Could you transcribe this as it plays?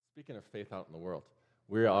Speaking of faith out in the world,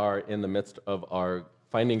 we are in the midst of our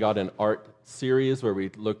Finding God in Art series where we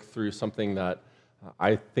look through something that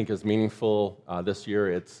I think is meaningful this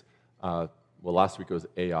year. Last week it was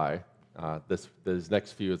AI. This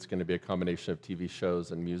next few, it's going to be a combination of TV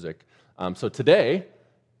shows and music. So today,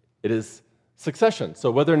 it is Succession.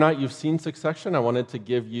 So whether or not you've seen Succession, I wanted to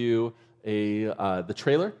give you the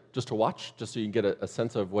trailer just to watch, just so you can get a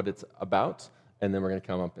sense of what it's about, and then we're going to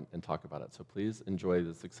come up and talk about it. So please enjoy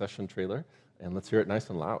the Succession trailer, and let's hear it nice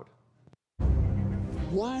and loud.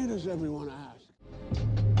 Why does everyone ask?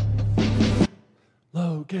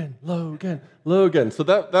 Logan, Logan, Logan. So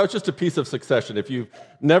that was just a piece of Succession. If you've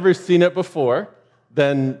never seen it before,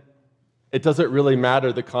 then it doesn't really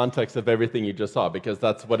matter the context of everything you just saw, because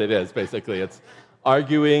that's what it is, basically. It's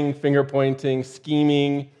arguing, finger-pointing,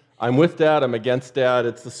 scheming. I'm with Dad, I'm against Dad.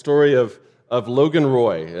 It's the story of Logan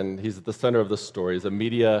Roy, and he's at the center of the story. He's a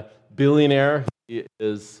media billionaire. He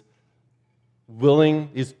is willing,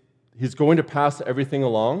 he's going to pass everything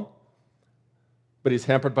along, but he's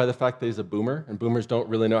hampered by the fact that he's a boomer, and boomers don't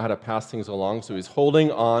really know how to pass things along, so he's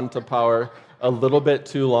holding on to power a little bit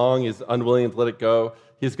too long. He's unwilling to let it go.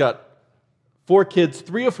 He's got 4 kids,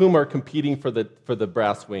 3 of whom are competing for the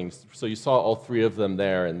brass wings. So you saw all 3 of them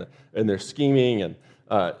there, and they're scheming, and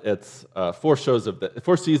it's 4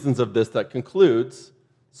 seasons of this that concludes,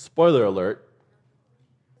 spoiler alert.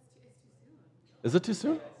 Is it too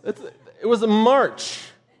soon? It was in March.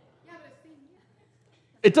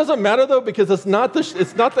 It doesn't matter, though, because it's not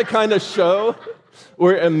the kind of show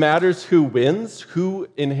where it matters who wins, who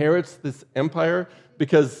inherits this empire,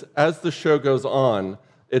 because as the show goes on,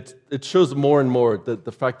 it shows more and more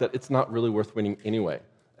the fact that it's not really worth winning anyway,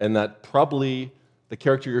 and that probably the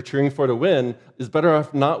character you're cheering for to win is better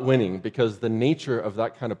off not winning, because the nature of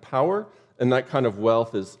that kind of power and that kind of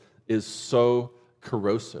wealth is so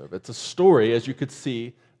corrosive. It's a story, as you could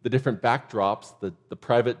see, the different backdrops, the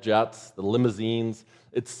private jets, the limousines.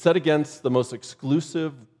 It's set against the most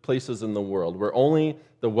exclusive places in the world where only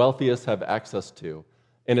the wealthiest have access to,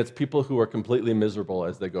 and it's people who are completely miserable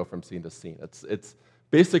as they go from scene to scene. It's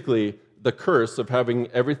basically the curse of having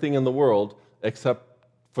everything in the world except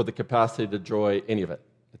for the capacity to enjoy any of it.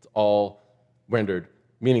 It's all rendered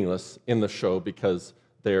meaningless in the show because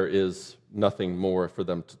there is nothing more for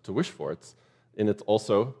them to wish for. And it's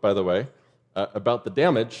also, by the way, about the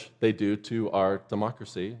damage they do to our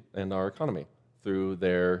democracy and our economy through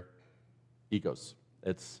their egos.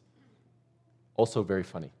 It's also very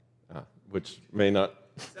funny, which may not...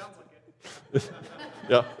 Sounds like it.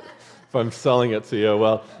 Yeah. If I'm selling it to you,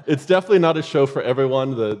 well, it's definitely not a show for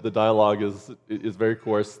everyone. The dialogue is very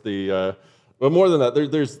coarse. But more than that,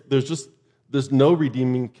 there's no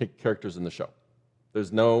redeeming characters in the show.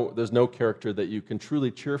 There's no character that you can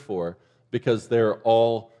truly cheer for because they're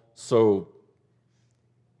all so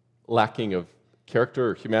lacking of character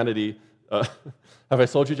or humanity. Have I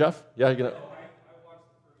sold you, Jeff? Yeah, you're gonna. I watched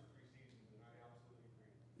the first 3 seasons, and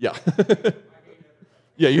I absolutely agree.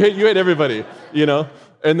 Yeah. Yeah, you hate everybody, you know.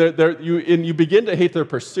 And you begin to hate their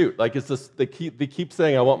pursuit. Like it's this, they keep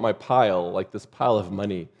saying, "I want my pile," like this pile of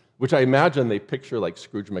money, which I imagine they picture like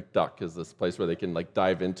Scrooge McDuck as this place where they can like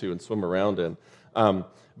dive into and swim around in.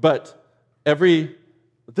 But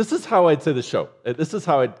this is how I'd say the show. This is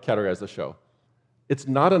how I'd categorize the show. It's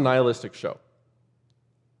not a nihilistic show,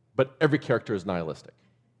 but every character is nihilistic.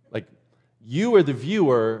 Like you, or the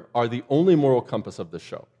viewer, are the only moral compass of the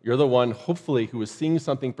show. You're the one, hopefully, who is seeing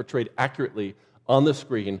something portrayed accurately on the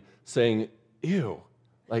screen, saying, ew,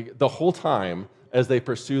 like the whole time as they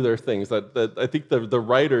pursue their things. That I think the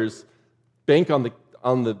writers bank on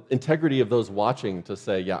the integrity of those watching to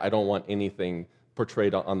say, yeah, I don't want anything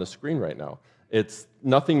portrayed on the screen right now.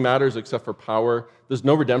 Nothing matters except for power. There's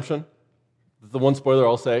no redemption. The one spoiler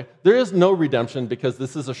I'll say, there is no redemption because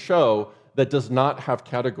this is a show that does not have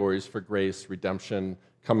categories for grace, redemption,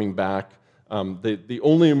 coming back. The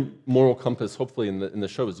only moral compass, hopefully, in the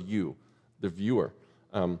show is you, the viewer.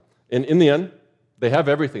 And in the end, they have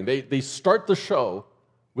everything. They start the show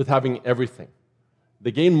with having everything.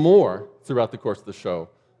 They gain more throughout the course of the show,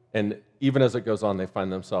 and even as it goes on, they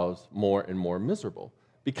find themselves more and more miserable.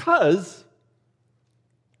 Because,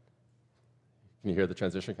 can you hear the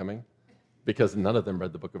transition coming? Because none of them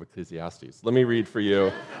read the book of Ecclesiastes. Let me read for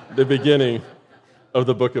you the beginning of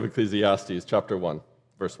the book of Ecclesiastes, chapter 1,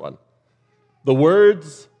 verse 1. The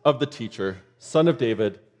words of the teacher, son of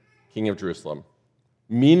David, king of Jerusalem.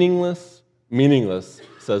 Meaningless, meaningless,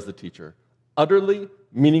 says the teacher. Utterly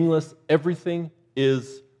meaningless, everything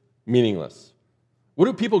is meaningless. What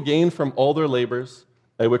do people gain from all their labors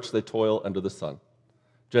at which they toil under the sun?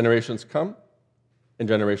 Generations come and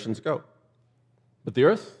generations go, but the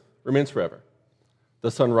earth remains forever.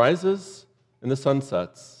 The sun rises and the sun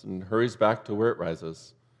sets and hurries back to where it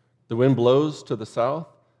rises. The wind blows to the south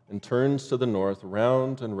and turns to the north.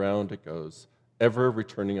 Round and round it goes, ever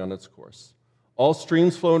returning on its course. All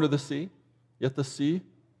streams flow into the sea, yet the sea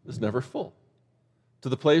is never full. To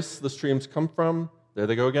the place the streams come from, there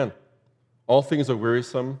they go again. All things are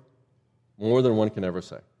wearisome, more than one can ever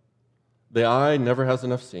say. The eye never has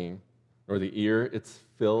enough seeing, nor the ear its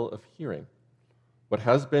fill of hearing. What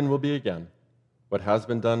has been will be again. What has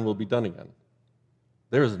been done will be done again.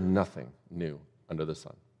 There is nothing new under the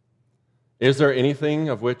sun. Is there anything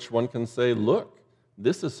of which one can say, look,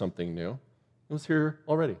 this is something new? It was here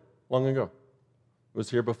already, long ago. It was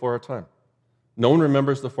here before our time. No one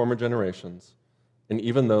remembers the former generations, and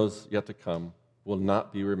even those yet to come will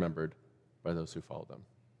not be remembered by those who follow them.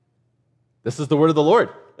 This is the word of the Lord,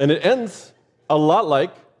 and it ends a lot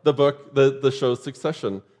like the book, the show's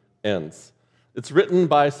Succession ends. It's written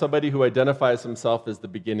by somebody who identifies himself as the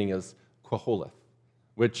beginning as Qoheleth,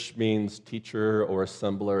 which means teacher or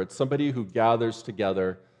assembler. It's somebody who gathers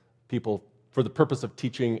together people for the purpose of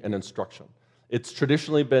teaching and instruction. It's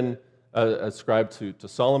traditionally been ascribed to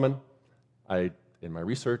Solomon. I, in my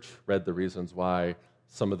research, read the reasons why.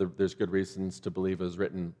 There's good reasons to believe it was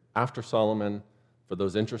written after Solomon. For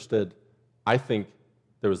those interested, I think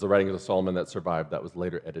there was the writing of Solomon that survived that was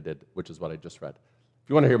later edited, which is what I just read. If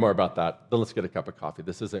you want to hear more about that, then let's get a cup of coffee.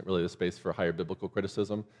 This isn't really the space for higher biblical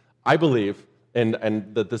criticism. I believe and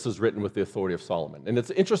that this is written with the authority of Solomon. And it's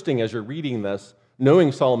interesting as you're reading this,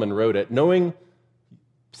 knowing Solomon wrote it, knowing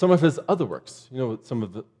some of his other works. You know some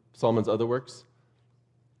of Solomon's other works?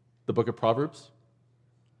 The book of Proverbs,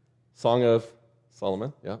 Song of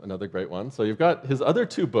Solomon, yeah, another great one. So you've got his other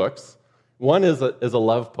two books. One is a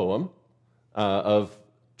love poem of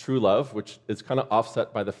true love, which is kind of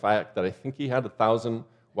offset by the fact that I think he had 1,000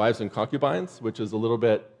 wives and concubines, which is a little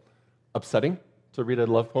bit upsetting to read a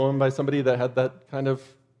love poem by somebody that had that kind of,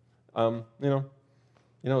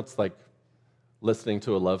 it's like listening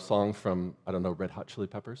to a love song from, I don't know, Red Hot Chili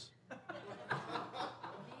Peppers.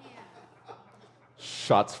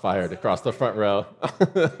 Shots fired across the front row.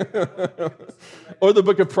 Or the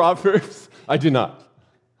book of Proverbs. I do not.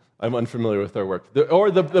 I'm unfamiliar with their work.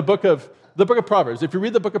 The book of Proverbs. If you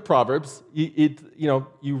read the book of Proverbs, you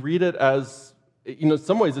read it as, in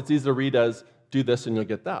some ways it's easy to read as do this and you'll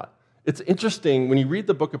get that. It's interesting when you read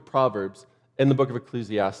the book of Proverbs and the book of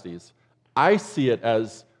Ecclesiastes, I see it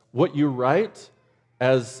as what you write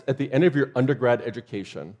as at the end of your undergrad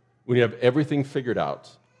education, when you have everything figured out,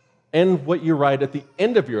 and what you write at the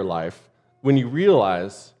end of your life when you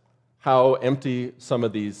realize how empty some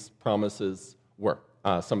of these promises were.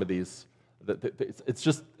 It's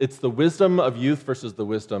the wisdom of youth versus the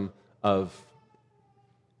wisdom of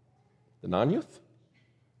the non-youth.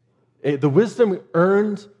 The wisdom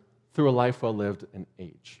earned through a life well lived and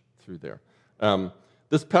age through there.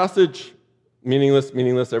 This passage,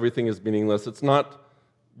 meaningless, everything is meaningless. It's not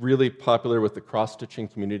really popular with the cross-stitching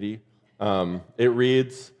community. It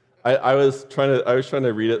reads, I was trying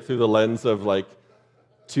to read it through the lens of like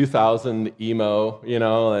 2000 emo,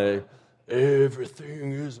 like,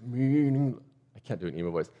 everything is meaningless. I can't do an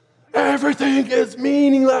emo voice. Everything is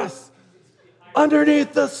meaningless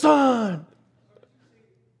underneath the sun.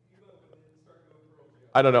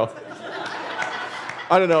 I don't know.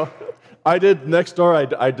 I did next door.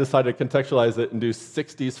 I decided to contextualize it and do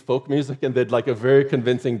 60s folk music and did like a very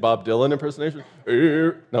convincing Bob Dylan impersonation.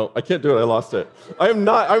 No, I can't do it. I lost it. I'm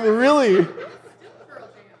really...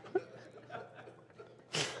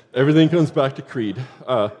 Everything comes back to Creed.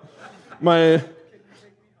 My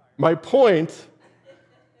point,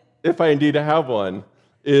 if I indeed have one,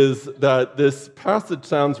 is that this passage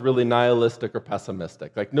sounds really nihilistic or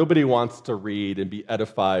pessimistic. Like nobody wants to read and be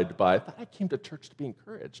edified by, I thought I came to church to be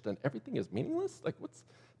encouraged and everything is meaningless? Like what's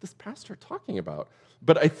this pastor talking about?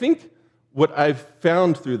 But I think what I've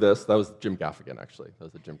found through this, that was Jim Gaffigan actually. That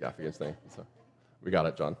was the Jim Gaffigan's thing. So we got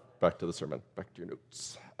it, John. Back to the sermon. Back to your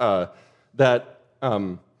notes.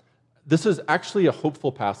 This is actually a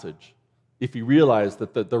hopeful passage if you realize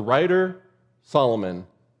that the writer, Solomon,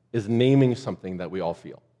 is naming something that we all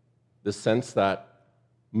feel. The sense that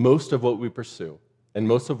most of what we pursue and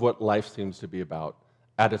most of what life seems to be about,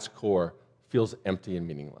 at its core, feels empty and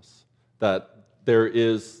meaningless. That there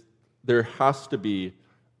has to be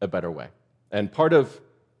a better way. And part of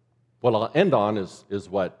what I'll end on is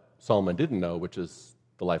what Solomon didn't know, which is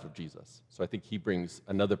the life of Jesus. So I think he brings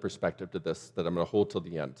another perspective to this that I'm going to hold till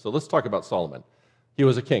the end. So let's talk about Solomon. He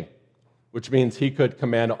was a king, which means he could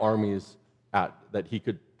command armies that he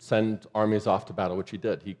could send armies off to battle, which he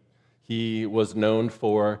did. He was known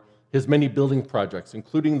for his many building projects,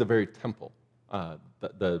 including the very temple,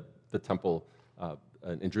 the temple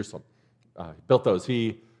in Jerusalem. He built those.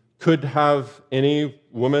 He could have any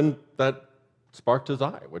woman that sparked his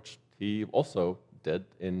eye, which he also did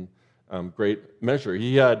in great measure.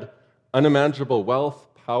 He had unimaginable wealth,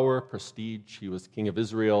 power, prestige. He was king of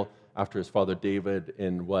Israel after his father David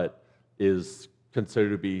in what is considered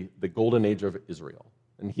to be the golden age of Israel.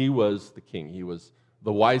 And he was the king. He was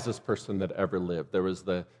the wisest person that ever lived. There was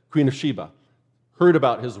the Queen of Sheba, heard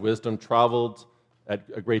about his wisdom, traveled at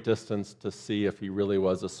a great distance to see if he really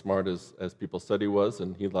was as smart as people said he was,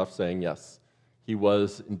 and he left saying, yes, he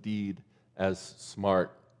was indeed as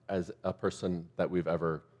smart as a person that we've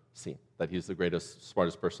ever seen, that he's the greatest,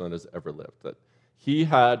 smartest person that has ever lived, that he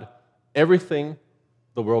had everything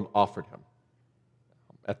the world offered him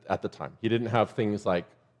at the time. He didn't have things like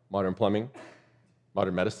modern plumbing,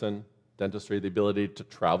 modern medicine, dentistry, the ability to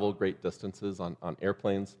travel great distances on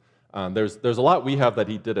airplanes. There's a lot we have that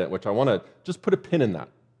he didn't, which I want to just put a pin in that.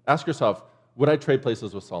 Ask yourself, would I trade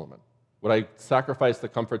places with Solomon? Would I sacrifice the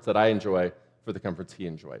comforts that I enjoy for the comforts he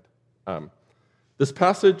enjoyed? This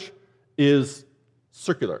passage is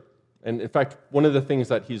circular. And in fact, one of the things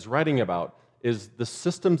that he's writing about is the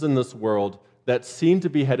systems in this world that seem to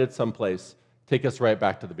be headed someplace take us right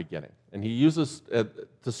back to the beginning. And he uses,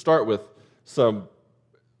 to start with, some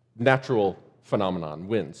natural phenomenon,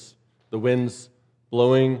 winds. The winds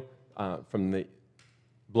blowing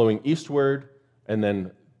blowing eastward and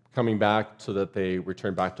then coming back so that they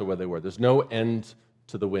return back to where they were. There's no end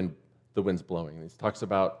to the winds blowing. He talks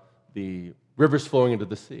about the rivers flowing into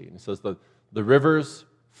the sea. And he says the rivers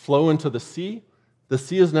flow into the sea. The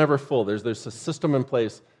sea is never full. There's a system in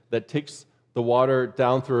place that takes the water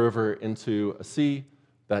down through a river into a sea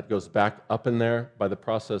that goes back up in there by the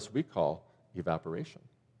process we call evaporation,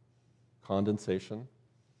 condensation.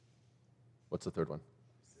 What's the third one?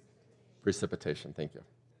 Precipitation. Thank you.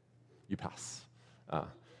 You pass.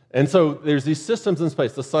 And so there's these systems in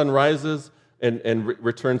place. The sun rises and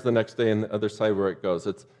returns the next day, and the other side where it goes.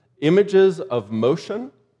 It's images of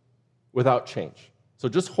motion without change. So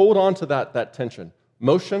just hold on to that tension.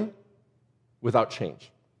 Motion without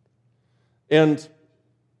change. And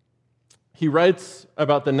he writes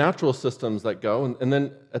about the natural systems that go, and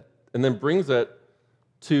then brings it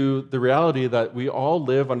to the reality that we all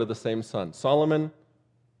live under the same sun. Solomon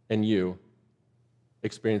and you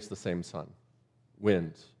experience the same sun,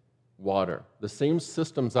 wind, water, the same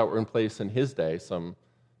systems that were in place in his day, some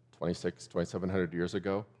 2,700 years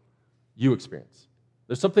ago, you experience.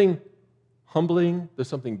 There's something humbling, there's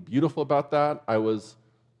something beautiful about that. I was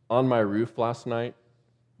on my roof last night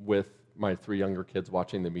with my 3 younger kids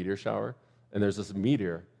watching the meteor shower, and there's this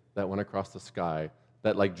meteor that went across the sky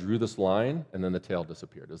that like drew this line, and then the tail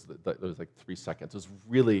disappeared. It was like 3 seconds. It was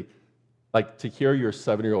really, like, to hear your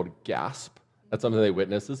 7-year-old gasp at something they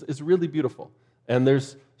witnessed is really beautiful. And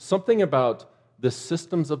there's something about the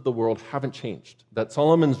systems of the world haven't changed, that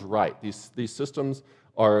Solomon's right. These systems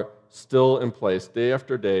are still in place day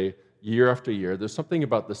after day, year after year. There's something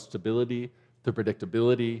about the stability, the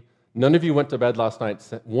predictability. None of you went to bed last night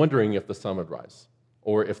wondering if the sun would rise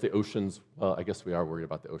or if the oceans, well, I guess we are worried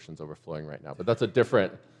about the oceans overflowing right now, but that's a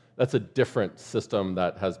different system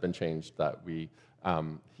that has been changed that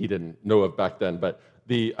he didn't know of back then. But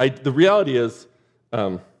the reality is,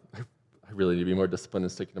 I really need to be more disciplined in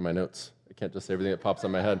sticking to my notes. I can't just say everything that pops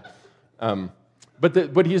in my head.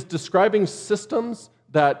 But he's describing systems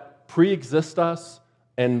that pre-exist us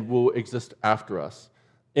and will exist after us.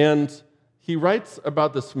 And he writes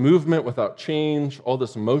about this movement without change, all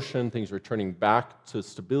this motion, things returning back to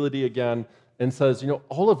stability again, and says,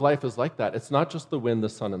 all of life is like that. It's not just the wind, the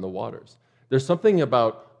sun, and the waters. There's something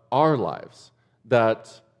about our lives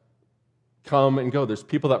that come and go. There's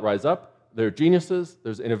people that rise up, they're geniuses,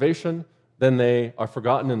 there's innovation, then they are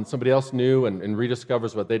forgotten and somebody else new and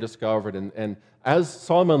rediscovers what they discovered. And as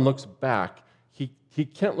Solomon looks back, he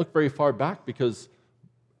can't look very far back because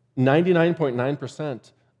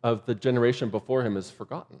 99.9% of the generation before him is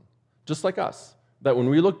forgotten. Just like us. That when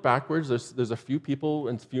we look backwards, there's a few people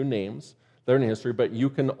and a few names that are in history, but you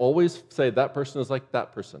can always say that person is like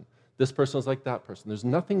that person. This person is like that person. There's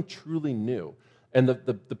nothing truly new. And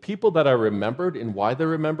the people that are remembered and why they're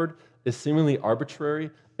remembered is seemingly arbitrary,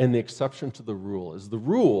 and the exception to the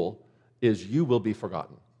rule is you will be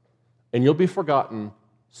forgotten. And you'll be forgotten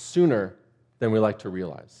sooner than we like to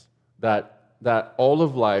realize. That all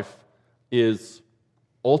of life is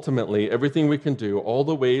ultimately everything we can do, all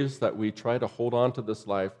the ways that we try to hold on to this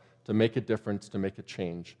life to make a difference, to make a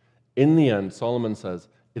change. In the end, Solomon says,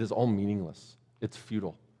 it is all meaningless. It's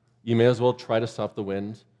futile. You may as well try to stop the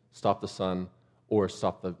wind, stop the sun, or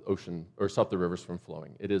stop the ocean, or stop the rivers from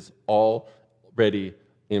flowing. It is already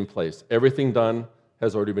in place. Everything done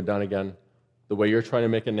has already been done again. The way you're trying to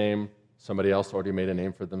make a name, somebody else already made a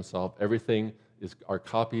name for themselves. Everything are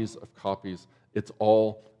copies of copies. It's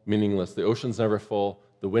all meaningless. The ocean's never full.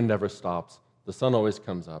 The wind never stops. The sun always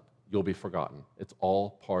comes up. You'll be forgotten. It's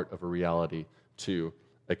all part of a reality to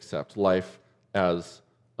accept. Life as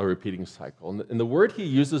a repeating cycle. And the word he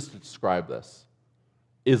uses to describe this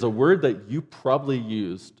is a word that you probably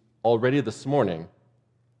used already this morning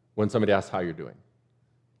when somebody asked how you're doing.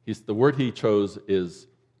 The word he chose is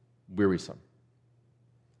wearisome.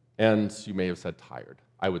 And you may have said tired.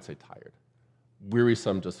 I would say tired.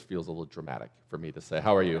 Wearisome just feels a little dramatic for me to say.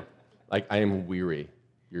 How are you? Like, I am weary.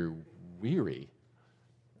 You're weary.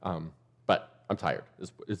 But I'm tired,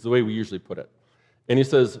 is the way we usually put it. And he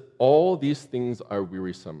says, all these things are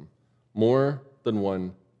wearisome, more than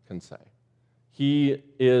one can say.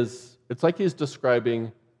 It's like he's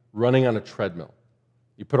describing running on a treadmill.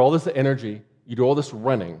 You put all this energy, you do all this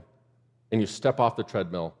running, and you step off the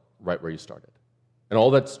treadmill right where you started. And all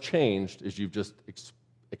that's changed is you've just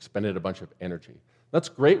expended a bunch of energy. That's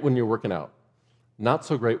great when you're working out. Not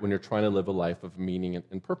so great when you're trying to live a life of meaning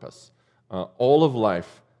and purpose. All of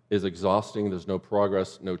life is exhausting. There's no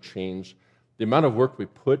progress, no change. The amount of work we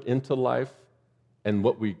put into life and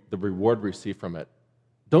the reward we receive from it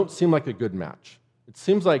don't seem like a good match. It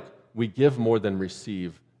seems like we give more than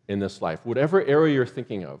receive in this life. Whatever area you're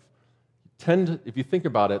thinking of, if you think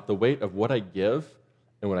about it, the weight of what I give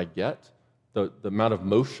and what I get, the amount of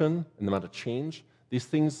motion and the amount of change, these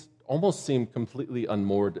things almost seem completely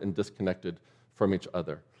unmoored and disconnected from each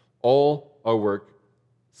other. All our work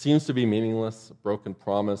seems to be meaningless, a broken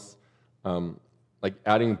promise, like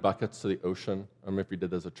adding buckets to the ocean. I don't know if you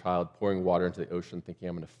did this as a child, pouring water into the ocean, thinking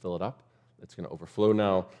I'm going to fill it up. It's going to overflow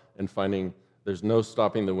now, and finding there's no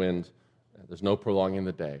stopping the wind, there's no prolonging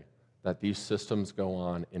the day, that these systems go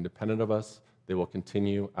on independent of us. They will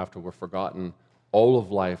continue after we're forgotten. All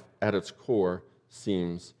of life at its core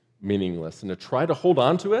seems meaningless. And to try to hold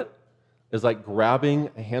on to it is like grabbing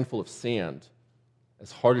a handful of sand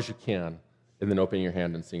as hard as you can and then opening your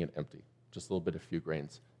hand and seeing it empty. Just a little bit, a few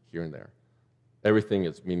grains here and there. Everything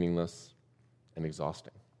is meaningless and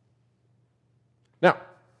exhausting. Now,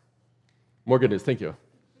 more good news. Thank you.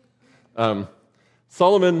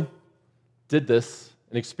 Solomon did this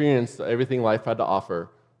and experienced everything life had to offer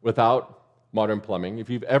without modern plumbing. If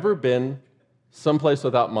you've ever been someplace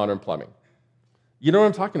without modern plumbing, you know what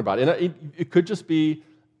I'm talking about. And it could just be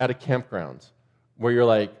at a campground where you're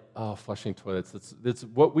like, oh, flushing toilets. It's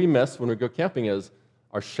what we miss when we go camping is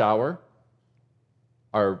our shower,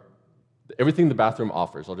 everything the bathroom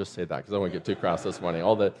offers. I'll just say that because I don't want to get too crass this morning.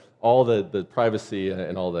 All the privacy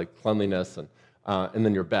and all the cleanliness and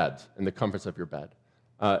then your bed and the comforts of your bed.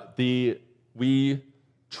 We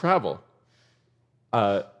travel.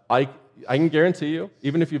 I can guarantee you,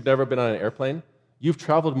 even if you've never been on an airplane, you've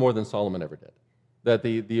traveled more than Solomon ever did. That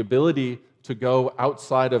the ability to go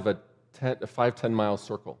outside of a 5-10 mile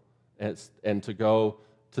circle and to go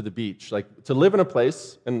to the beach, like to live in a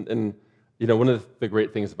place, and you know, one of the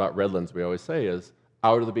great things about Redlands we always say is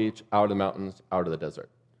out of the beach, out of the mountains, out of the desert.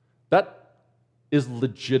 That is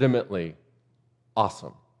legitimately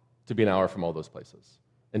awesome to be an hour from all those places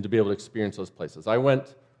and to be able to experience those places. I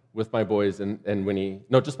went with my boys and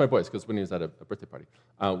just my boys, because Winnie was at a birthday party,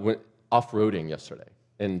 went off-roading yesterday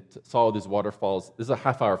and saw all these waterfalls. This is a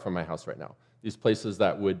half hour from my house right now. These places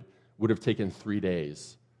that would have taken 3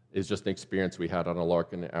 days is just an experience we had on a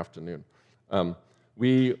lark in the afternoon.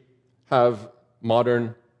 We have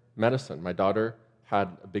modern medicine. My daughter had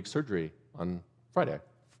a big surgery on Friday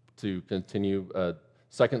to continue a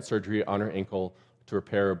second surgery on her ankle to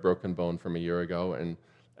repair a broken bone from a year ago. And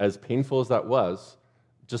as painful as that was,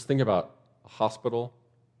 just think about a hospital,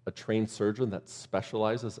 a trained surgeon that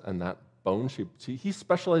specializes in that bone. He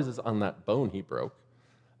specializes on that bone he broke.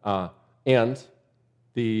 And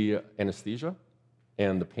the anesthesia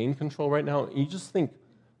and the pain control right now. You just think,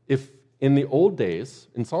 if in the old days,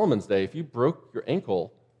 in Solomon's day, if you broke your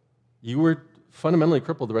ankle, you were fundamentally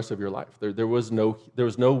crippled the rest of your life. There was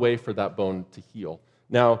no way for that bone to heal.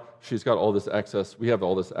 Now she's got all this access. We have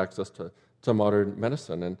all this access to modern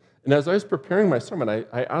medicine. And as I was preparing my sermon,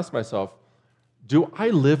 I asked myself, do I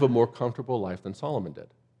live a more comfortable life than Solomon did?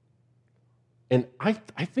 And I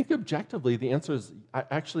think objectively the answer is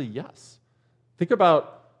actually yes. Think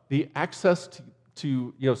about the access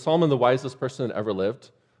to Solomon, the wisest person that ever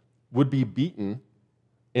lived, would be beaten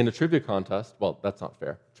in a trivia contest. Well, that's not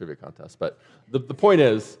fair, trivia contest. But the point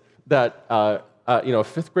is that a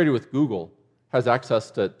fifth grader with Google has access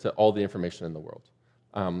to all the information in the world.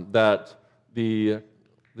 That the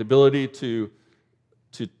ability to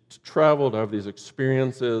travel, to have these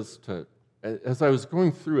experiences, as I was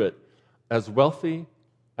going through it, as wealthy,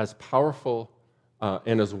 as powerful,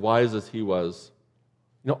 and as wise as he was,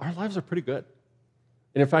 our lives are pretty good.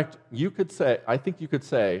 And in fact, I think you could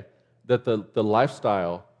say that the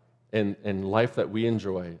lifestyle and life that we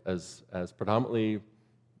enjoy as predominantly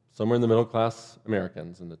somewhere in the middle class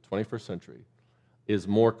Americans in the 21st century is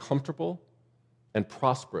more comfortable and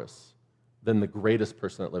prosperous than the greatest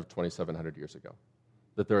person that lived 2,700 years ago.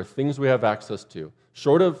 That there are things we have access to,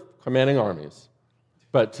 short of commanding armies,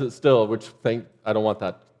 but still, I don't want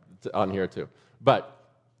that on here too. But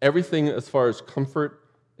everything as far as comfort,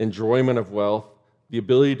 enjoyment of wealth, the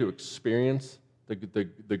ability to experience the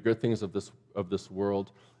good things of this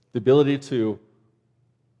world, the ability to,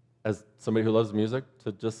 as somebody who loves music,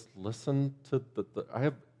 to just listen to I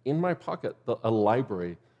have in my pocket a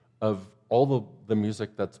library of all the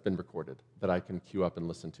music that's been recorded that I can queue up and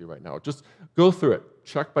listen to right now. Just go through it,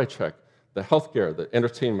 check by check, the healthcare, the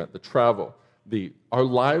entertainment, the travel. Our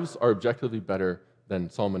lives are objectively better than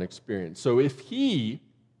Solomon experienced. So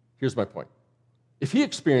here's my point, if he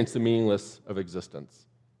experienced the meaningless of existence,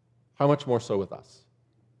 how much more so with us?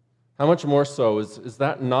 How much more so is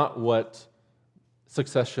that not what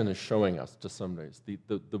succession is showing us to some ways?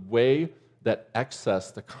 The way that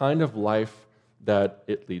excess, the kind of life that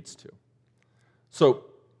it leads to. So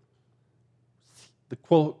the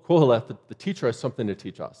Koheleth, the teacher, has something to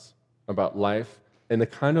teach us about life and the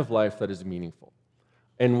kind of life that is meaningful.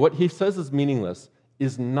 And what he says is meaningless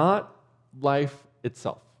is not life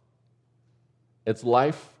itself. It's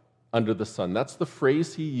life under the sun. That's the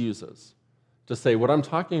phrase he uses to say what I'm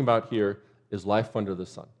talking about here is life under the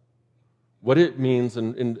sun. What it means,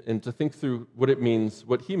 and to think through what it means,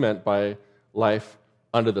 what he meant by life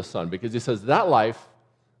under the sun, because he says that life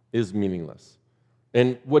is meaningless.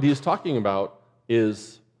 And what he's talking about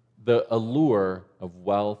is the allure of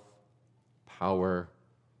wealth, power,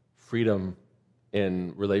 freedom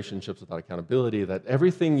in relationships without accountability, that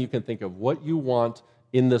everything you can think of, what you want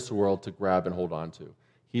in this world to grab and hold on to.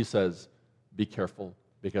 He says, be careful,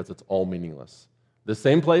 because it's all meaningless. The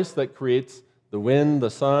same place that creates the wind, the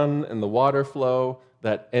sun, and the water flow,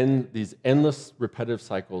 that end these endless repetitive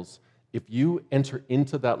cycles, if you enter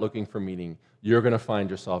into that looking for meaning, you're going to find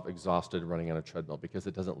yourself exhausted running on a treadmill because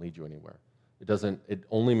it doesn't lead you anywhere. It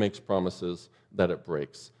only makes promises that it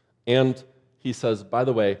breaks. And he says, by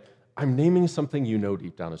the way, I'm naming something you know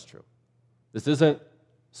deep down is true. This isn't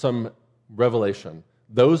some revelation.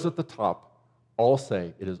 Those at the top all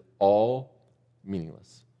say it is all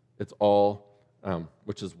meaningless. It's all,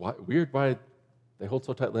 which is weird why they hold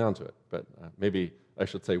so tightly onto it, but maybe I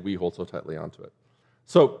should say we hold so tightly onto it.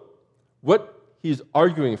 So what he's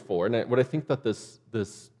arguing for, and what I think that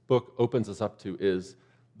this book opens us up to, is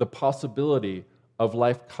the possibility of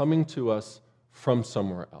life coming to us from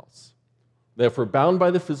somewhere else. That if we're bound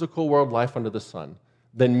by the physical world, life under the sun,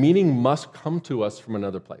 then meaning must come to us from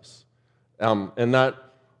another place.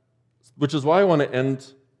 Which is why I want to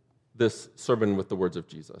end this sermon with the words of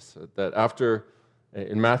Jesus. That after,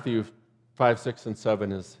 in Matthew 5, 6, and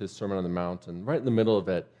 7 is his Sermon on the Mount, and right in the middle of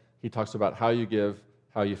it, he talks about how you give,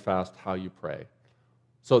 how you fast, how you pray.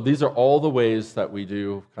 So these are all the ways that we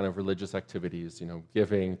do kind of religious activities,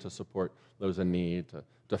 giving to support those in need,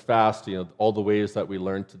 to fast, all the ways that we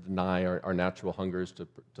learn to deny our natural hungers, to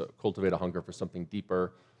cultivate a hunger for something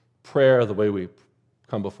deeper. Prayer, the way we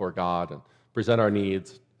come before God and present our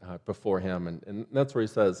needs before him. And that's where he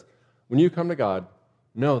says, when you come to God,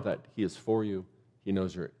 know that he is for you. He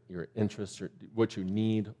knows your interests, what you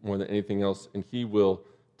need more than anything else, and he will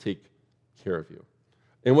take care of you.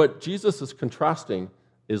 And what Jesus is contrasting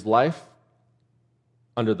is life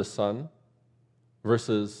under the sun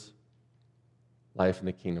versus life in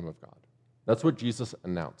the kingdom of God. That's what Jesus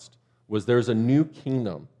announced, was there's a new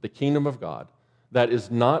kingdom, the kingdom of God, that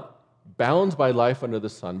is not bound by life under the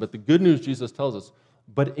sun, but the good news, Jesus tells us,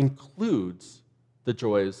 but includes the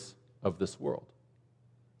joys of this world.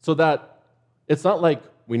 So that it's not like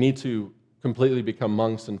we need to completely become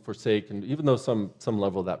monks and forsake, and even though some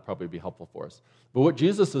level of that probably be helpful for us. But what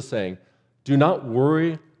Jesus is saying, do not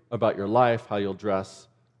worry about your life, how you'll dress.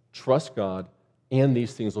 Trust God, and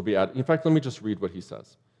these things will be added. In fact, let me just read what he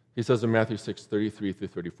says. He says in Matthew 6, 33 through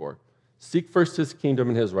 34, seek first his kingdom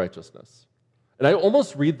and his righteousness. And I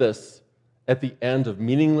almost read this at the end of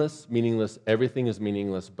meaningless, everything is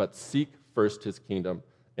meaningless, but seek first his kingdom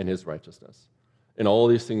and his righteousness. And all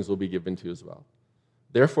these things will be given to you as well.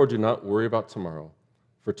 Therefore, do not worry about tomorrow,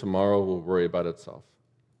 for tomorrow will worry about itself.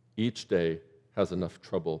 Each day has enough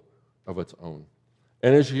trouble of its own.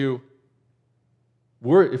 And as you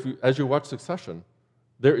watch Succession,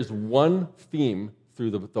 there is one theme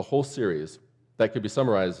through the whole series that could be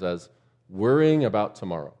summarized as worrying about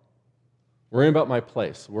tomorrow, worrying about my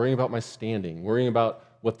place, worrying about my standing, worrying about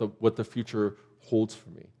what the future holds for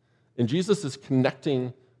me. And Jesus is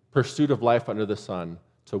connecting pursuit of life under the sun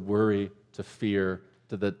to worry, to fear,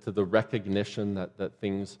 to the recognition that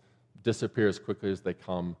things disappear as quickly as they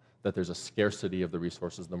come, that there's a scarcity of the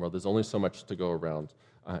resources in the world. There's only so much to go around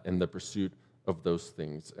in the pursuit of those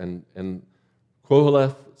things. And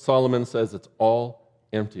Qoheleth, Solomon says it's all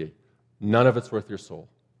empty. None of it's worth your soul.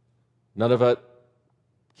 None of it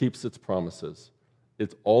keeps its promises.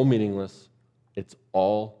 It's all meaningless. It's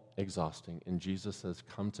all exhausting. And Jesus says,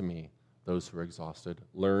 come to me, those who are exhausted.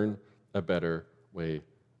 Learn a better way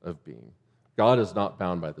of being. God is not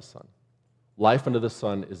bound by the sun. Life under the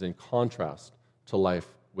sun is in contrast to life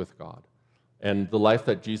with God. And the life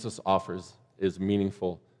that Jesus offers is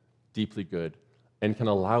meaningful, deeply good, and can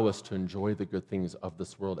allow us to enjoy the good things of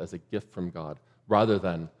this world as a gift from God, rather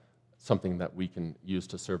than something that we can use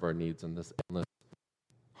to serve our needs and this endless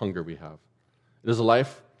hunger we have. It is a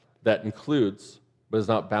life that includes, but is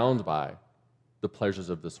not bound by, the pleasures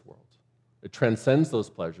of this world. It transcends those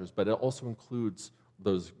pleasures, but it also includes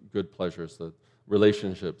those good pleasures, the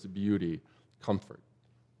relationships, beauty, comfort,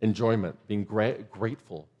 enjoyment, being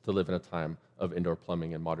grateful to live in a time of indoor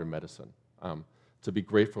plumbing and modern medicine, to be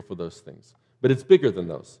grateful for those things. But it's bigger than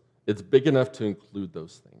those. It's big enough to include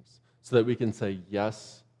those things so that we can say,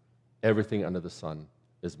 yes, everything under the sun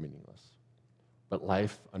is meaningless. But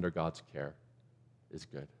life under God's care is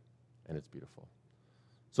good and it's beautiful.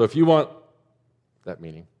 So if you want that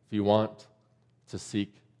meaning, if you want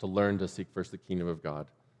to learn to seek first the kingdom of God,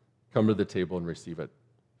 come to the table and receive it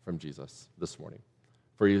from Jesus this morning.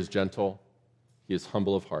 For he is gentle, he is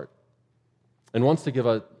humble of heart, and wants to give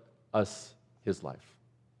us his life,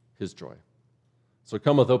 his joy. So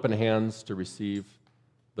come with open hands to receive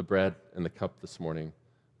the bread and the cup this morning.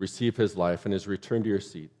 Receive his life, and as you return to your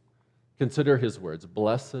seat, consider his words.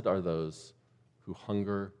 Blessed are those who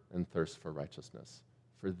hunger and thirst for righteousness,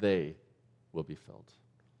 for they will be filled.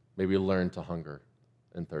 May we learn to hunger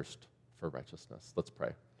and thirst for righteousness. Let's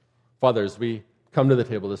pray. Father, as we come to the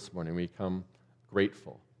table this morning, we come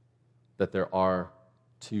grateful that there are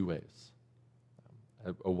two ways,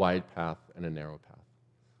 a wide path and a narrow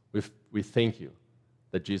path. We thank you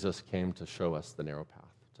that Jesus came to show us the narrow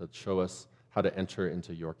path, to show us how to enter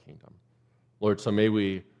into your kingdom. Lord, so may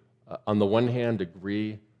we, on the one hand,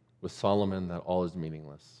 agree with Solomon that all is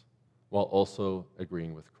meaningless, while also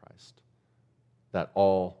agreeing with Christ, that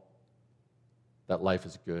life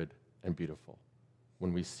is good and beautiful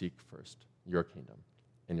when we seek first your kingdom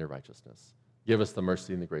and your righteousness. Give us the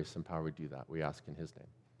mercy and the grace and power to do that. We ask in his name.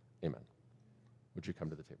 Amen. Would you come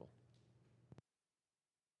to the table?